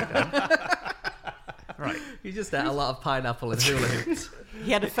the story, Dan? Right. You just ate a lot of pineapple and hula hoops.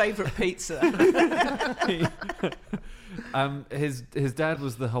 He had a favourite pizza. His dad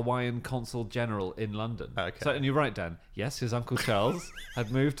was the Hawaiian consul general in London. Okay. So, and you're right, Dan. Yes, his uncle Charles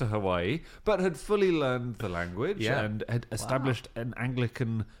had moved to Hawaii, but had fully learned the language and had established an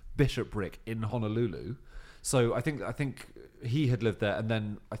Anglican bishopric in Honolulu. So I think he had lived there, and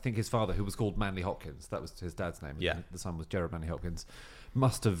then I think his father, who was called Manly Hopkins, that was his dad's name. Yeah. The son was Gerard Manly Hopkins.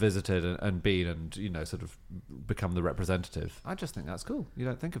 Must have visited and been and sort of become the representative. I just think that's cool. You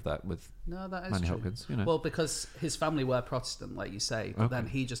don't think of that with that is Manly true. Hopkins. Well, because his family were Protestant, like you say, but then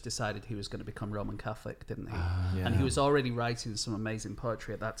he just decided he was going to become Roman Catholic, didn't he? And he was already writing some amazing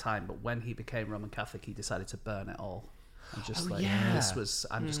poetry at that time, but when he became Roman Catholic, he decided to burn it all. I'm just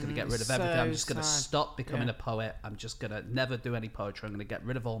I'm just going to get rid of everything. I'm just going to stop becoming a poet. I'm just going to never do any poetry. I'm going to get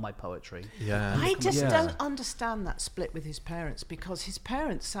rid of all my poetry. Yeah. I just don't understand that split with his parents, because his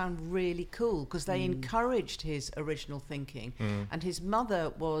parents sound really cool because they encouraged his original thinking, and his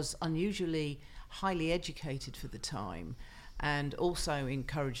mother was unusually highly educated for the time. and also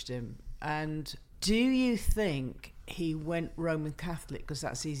encouraged him. And do you think he went Roman Catholic because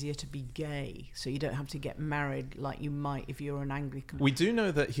that's easier to be gay, so you don't have to get married like you might if you're an Anglican? We do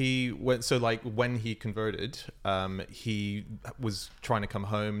know that he went, so like when he converted, he was trying to come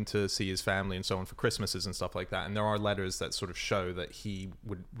home to see his family and so on for Christmases and stuff like that, and there are letters that sort of show that he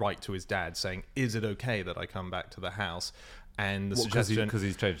would write to his dad saying, is it okay that I come back to the house? And the suggestion, because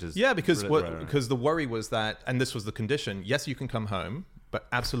he's changed his because the worry was that, and this was the condition, yes, you can come home, but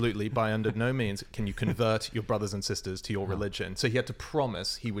absolutely, by under no means can you convert your brothers and sisters to your religion. So he had to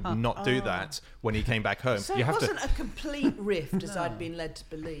promise he would not do that when he came back home. So it wasn't a complete rift, as I'd been led to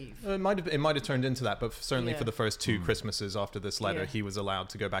believe. It might have turned into that, but certainly for the first 2 Christmases after this letter, he was allowed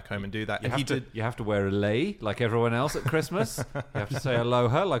to go back home and do that. You have to wear a lei like everyone else at Christmas. You have to say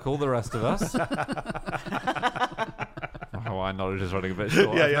aloha like all the rest of us. Hawaiian knowledge is running a bit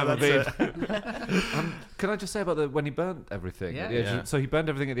short. That's it. Can I just say about when he burnt everything? So he burned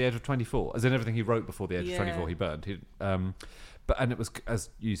everything at the age of 24, as in everything he wrote before the age of 24 he burned. And it was, as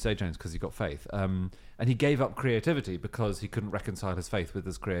you say, James, because he got faith. And he gave up creativity because he couldn't reconcile his faith with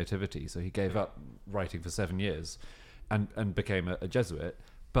his creativity. So he gave up writing for 7 years and became a Jesuit.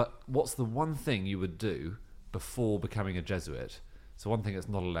 But what's the one thing you would do before becoming a Jesuit? So one thing that's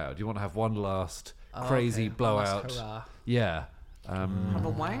not allowed. You want to have one last crazy blowout. Yeah. Have a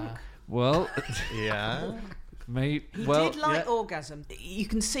wank? Well, yeah. He did like orgasm. You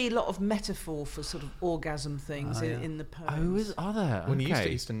can see a lot of metaphor for sort of orgasm things in the poems. Are there? When he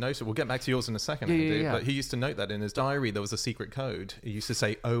used to note it, we'll get back to yours in a second, but he used to note that in his diary there was a secret code. He used to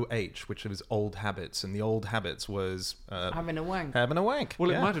say OH, which was old habits, and the old habits was having a wank.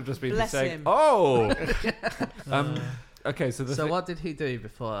 Well, it might have just been Bless saying, him. "Oh." Okay, so what did he do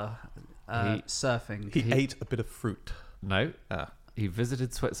before surfing? He ate a bit of fruit. No, he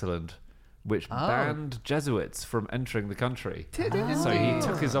visited Switzerland, which banned Jesuits from entering the country. So he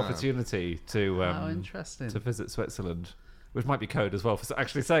took his opportunity to visit Switzerland, which might be code as well. For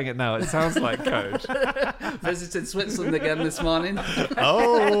actually saying it now, it sounds like code. Visited Switzerland again this morning.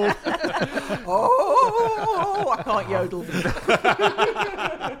 Oh, I can't yodel.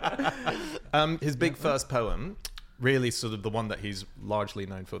 His big first poem, really sort of the one that he's largely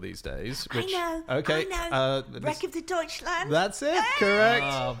known for these days. Which, I know. Wreck of the Deutschland. That's it, correct.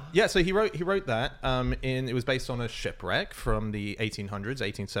 So he wrote that. It was based on a shipwreck from the 1800s,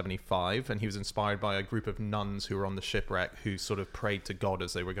 1875, and he was inspired by a group of nuns who were on the shipwreck who sort of prayed to God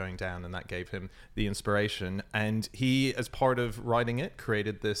as they were going down, and that gave him the inspiration. And he, as part of writing it,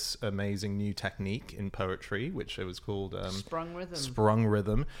 created this amazing new technique in poetry, which it was called sprung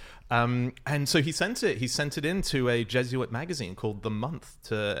rhythm. And so he sent it into a Jesuit magazine called The Month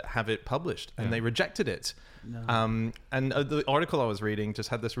to have it published, and they rejected it. No. And the article I was reading just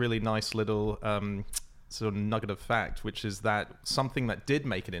had this really nice little sort of nugget of fact, which is that something that did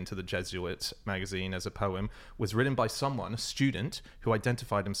make it into the Jesuit magazine as a poem was written by someone, a student, who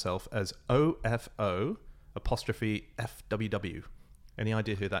identified himself as OFO''FWW. Any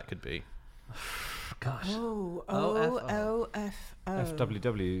idea who that could be? Gosh. OFO.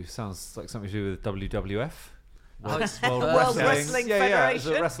 FWW sounds like something to do with WWF. World Wrestling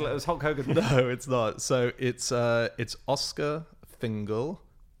Federation. It was Hulk Hogan. No, it's not. So it's Oscar Fingal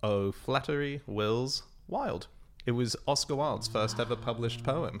O'Flaherty Wills Wilde. It was Oscar Wilde's first ever published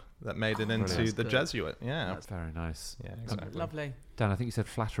poem that made it into the Jesuit. Yeah, that's very nice. Yeah, exactly. Lovely. Dan, I think you said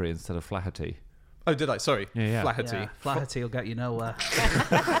Flattery instead of Flaherty. Oh, did I? Sorry. Yeah. Flaherty. Yeah, Flaherty will get you nowhere.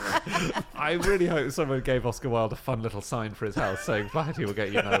 I really hope someone gave Oscar Wilde a fun little sign for his house saying Flaherty will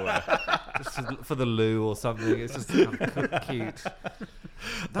get you nowhere. Just for the loo or something. It's just kind of cute.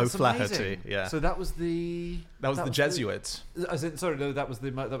 That's Flaherty, yeah. So that was the Jesuits. That was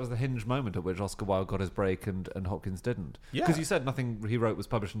the hinge moment at which Oscar Wilde got his break and Hopkins didn't. Yeah. Because you said nothing he wrote was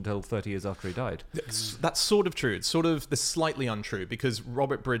published until 30 years after he died. That's sort of true. It's sort of slightly untrue because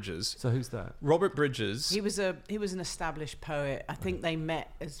Robert Bridges. So who's that? Robert Bridges. He was an established poet. I think they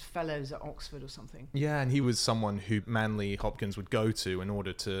met as fellows at Oxford or something. Yeah, and he was someone who Manly Hopkins would go to in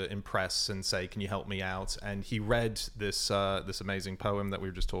order to impress and say, "Can you help me out?" And he read this amazing poem that we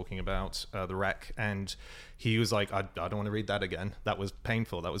were just talking about, The Wreck, and he was like, I don't want to read that again. That was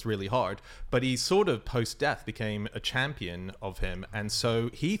painful. That was really hard. But he sort of, post-death, became a champion of him. And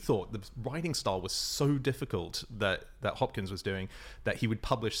so he thought the writing style was so difficult that Hopkins was doing that he would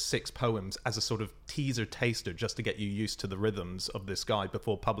publish 6 poems as a sort of teaser taster just to get you used to the rhythms of this guy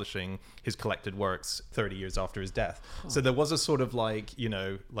before publishing his collected works 30 years after his death. So there was a sort of like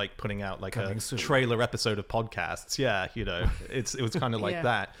putting out like a trailer episode of podcasts. Yeah, it was kind of like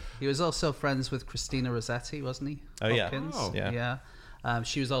that. He was also friends with Christina Rossetti, wasn't he? Oh, Hopkins. yeah.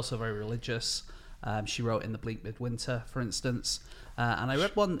 She was also very religious. She wrote In the Bleak Midwinter, for instance. And I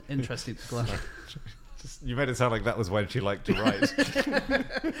read one interesting... You made it sound like that was when she liked to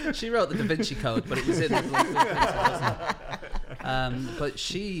write. She wrote the Da Vinci Code, but it was in the Bleak Midwinter, wasn't it? But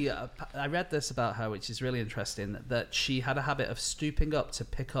she... I read this about her, which is really interesting, that she had a habit of stooping up to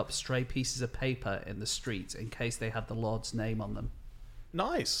pick up stray pieces of paper in the street in case they had the Lord's name on them.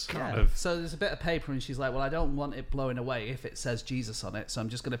 Nice. Yeah. So there's a bit of paper and she's like, well, I don't want it blowing away if it says Jesus on it, so I'm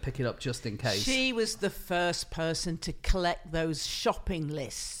just going to pick it up just in case. She was the first person to collect those shopping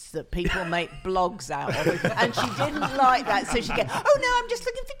lists that people make blogs out of, and she didn't like that, so she'd go, oh no, I'm just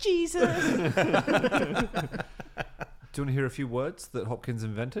looking for Jesus. Do you want to hear a few words that Hopkins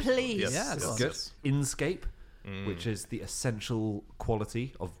invented? Please. Yes. Yes. Inscape, which is the essential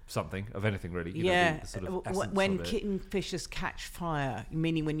quality of something, of anything really. You know, the sort of essence when of it. kingfishers catch fire,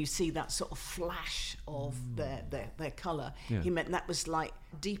 meaning when you see that sort of flash of their colour, he meant that was like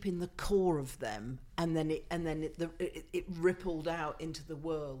deep in the core of them, and then it rippled out into the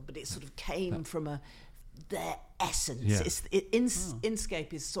world, but it sort of came from their essence. Yeah.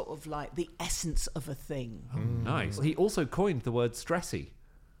 Inscape is sort of like the essence of a thing. Nice. He also coined the word stressy.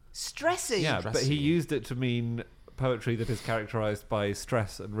 Stressy. Yeah, but he used it to mean poetry that is characterised by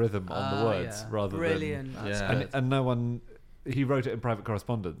stress and rhythm on the words, rather Brilliant. than... And no one... He wrote it in private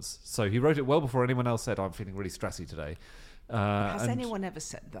correspondence. So he wrote it well before anyone else said, I'm feeling really stressy today. Has anyone ever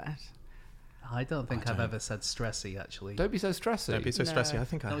said that? I don't think I've ever said stressy, actually. Don't be so stressy. Don't be so stressy. I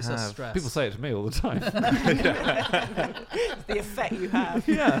think I have. So stressed. People say it to me all the time. The effect you have.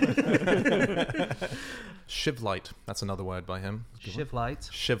 Yeah. Shivlight. That's another word by him. Shivlight.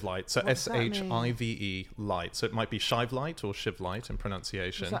 Shivlight. So What does that mean? Shive light. So it might be Shivelight or Shivlight in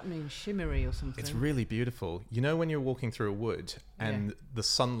pronunciation. What does that mean? Shimmery or something? It's really beautiful. You know when you're walking through a wood and the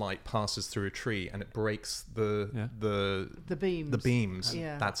sunlight passes through a tree and it breaks the beams. The beams.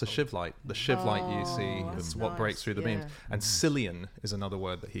 Yeah. That's a shivlight. The shivlight you see that's is what breaks nice, through the beams. And Cillian is another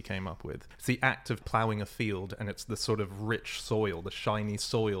word that he came up with. It's the act of ploughing a field, and it's the sort of rich soil, the shiny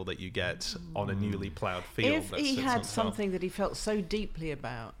soil that you get on a newly ploughed field. If that he sits had on top. something that he felt so deeply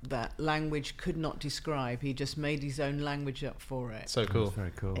about that language could not describe, he just made his own language up for it. So cool. That's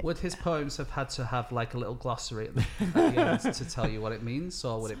very cool. Would his poems have had to have like a little glossary at the end to tell you what it means,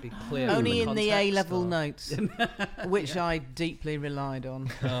 or would it be clear? Only in the A-level notes. notes, which I deeply relied on.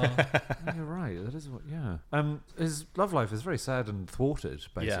 You're right. That is what. Yeah. His love life is very sad and thwarted,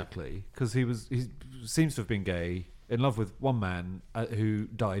 basically, because he seems to have been gay, in love with one man who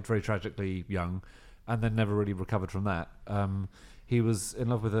died very tragically young, and then never really recovered from that. He was in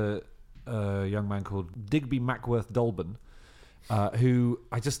love with a young man called Digby Mackworth Dolben, who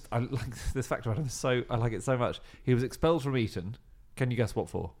I like this fact about him. I like it so much. He was expelled from Eton. Can you guess what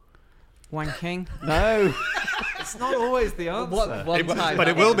for? Wanking. No. It's not always the answer. One time, but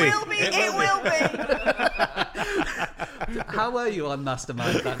it will be. It will be. How were you on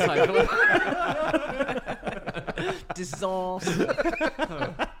Mastermind that time? Disaster.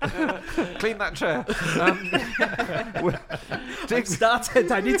 Clean that chair. I've started.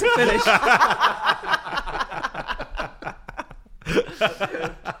 I need to finish.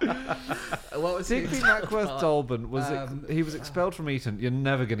 What was Digby Mackworth Dolben was he was expelled from Eton. You're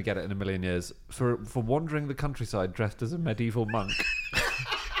never going to get it in a million years for wandering the countryside dressed as a medieval monk.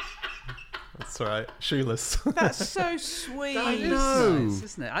 That's right. Shoeless. That's so sweet. That is nice,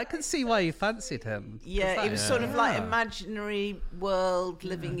 isn't it? I can see why you fancied him. Yeah, it was sort of like imaginary world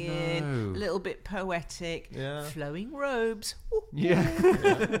living in, a little bit poetic, flowing robes.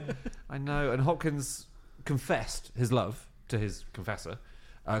 Yeah. I know. And Hopkins confessed his love to his confessor,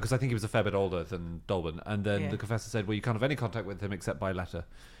 because I think he was a fair bit older than Dolben, and then the confessor said, well, you can't have any contact with him except by letter.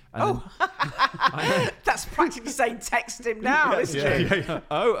 And That's practically saying text him now, isn't it?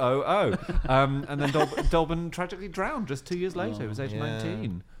 And then Dolben tragically drowned just 2 years later. He was age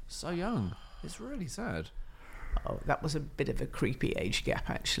 19. So young. It's really sad. Oh, that was a bit of a creepy age gap,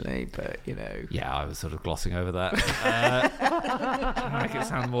 actually, but, you know. Yeah, I was sort of glossing over that. Make it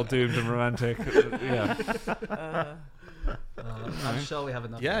sound more doomed and romantic. I'm sure we have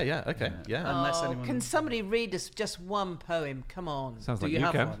enough. Okay. Unless anyone... Can somebody read us just one poem? Come on. Sounds Do like you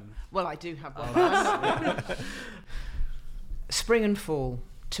have can. one? Well, I do have one. Spring and fall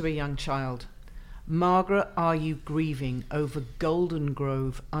to a young child. Margaret, are you grieving over golden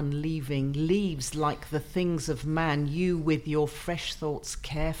grove unleaving leaves like the things of man you with your fresh thoughts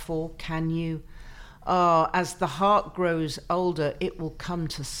care for, can you? As the heart grows older, it will come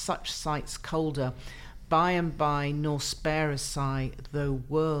to such sights colder. By and by, nor spare a sigh, though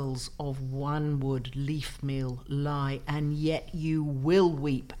whirls of wormwood leaf meal lie, and yet you will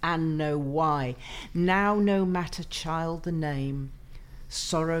weep, and know why. Now, no matter, child, the name,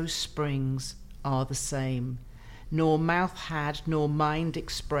 sorrow springs are the same, nor mouth had nor mind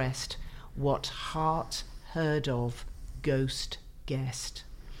expressed what heart heard of, ghost guessed.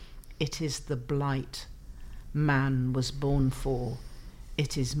 It is the blight man was born for.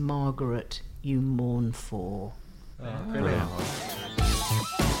 It is Margaret you mourn for. Brilliant.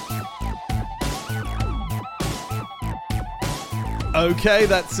 Okay,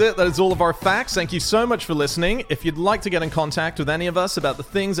 that's it. That is all of our facts. Thank you so much for listening. If you'd like to get in contact with any of us about the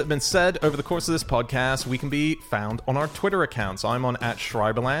things that have been said over the course of this podcast, we can be found on our Twitter accounts. I'm on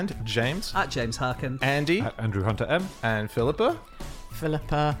 @Schreiberland, James. @James Harkin. Andy. @Andrew Hunter M. And Philippa.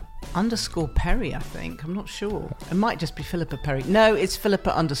 Philippa_Perry, I think. I'm not sure. It might just be Philippa Perry. No, it's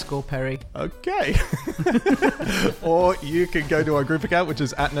Philippa_Perry. Okay. Or you can go to our group account, which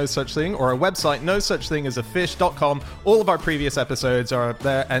is @NoSuchThing, or our website, nosuchthingasafish.com. All of our previous episodes are up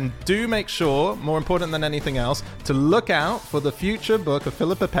there. And do make sure, more important than anything else, to look out for the future book of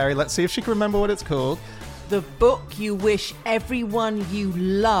Philippa Perry. Let's see if she can remember what it's called. The book you wish everyone you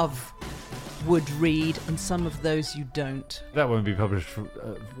love would read, and some of those you don't. That won't be published for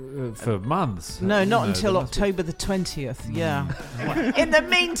months. No, not until October the 20th, yeah. In the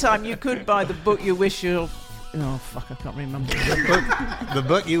meantime, you could buy the book you wish you'll... Oh, fuck, I can't remember. The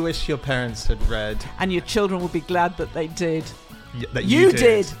book you wish your parents had read. And your children will be glad that they did. That you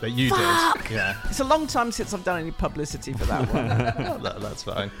did. Fuck! Yeah. It's a long time since I've done any publicity for that one. That's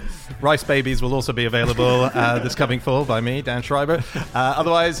fine. Rice Babies will also be available this coming fall by me, Dan Schreiber.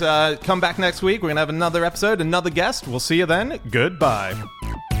 Otherwise, come back next week. We're going to have another episode, another guest. We'll see you then. Goodbye.